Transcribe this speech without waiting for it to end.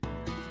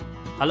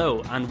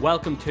Hello and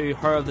welcome to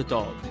Her of the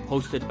Dog,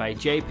 hosted by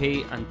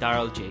JP and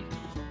Daryll G.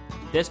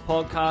 This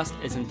podcast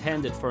is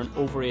intended for an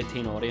over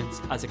 18 audience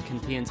as it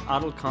contains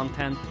adult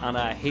content and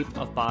a heap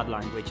of bad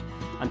language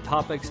and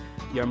topics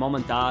your mum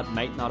and dad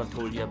might not have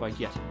told you about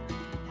yet.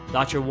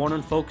 That's your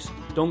warning, folks.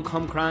 Don't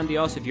come crying to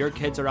us if your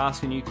kids are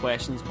asking you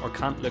questions or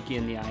can't look you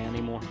in the eye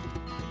anymore.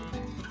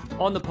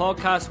 On the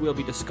podcast, we'll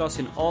be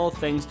discussing all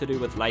things to do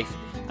with life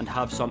and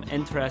have some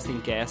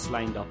interesting guests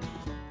lined up.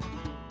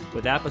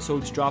 With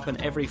episodes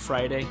dropping every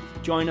Friday,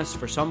 join us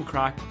for some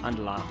crack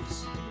and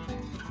laughs.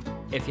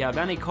 If you have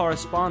any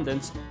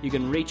correspondence, you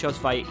can reach us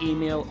via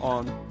email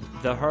on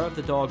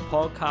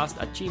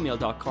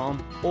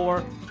theherofthedogpodcast@gmail.com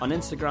or on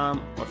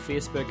Instagram or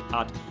Facebook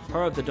at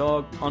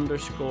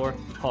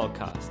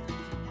herofthedog_podcast.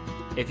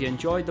 If you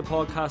enjoyed the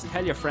podcast,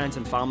 tell your friends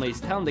and families,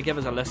 tell them to give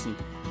us a listen.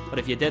 But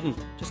if you didn't,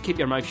 just keep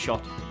your mouth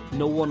shut.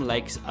 No one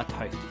likes a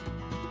tout.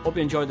 Hope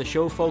you enjoyed the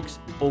show, folks.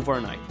 Over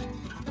and out.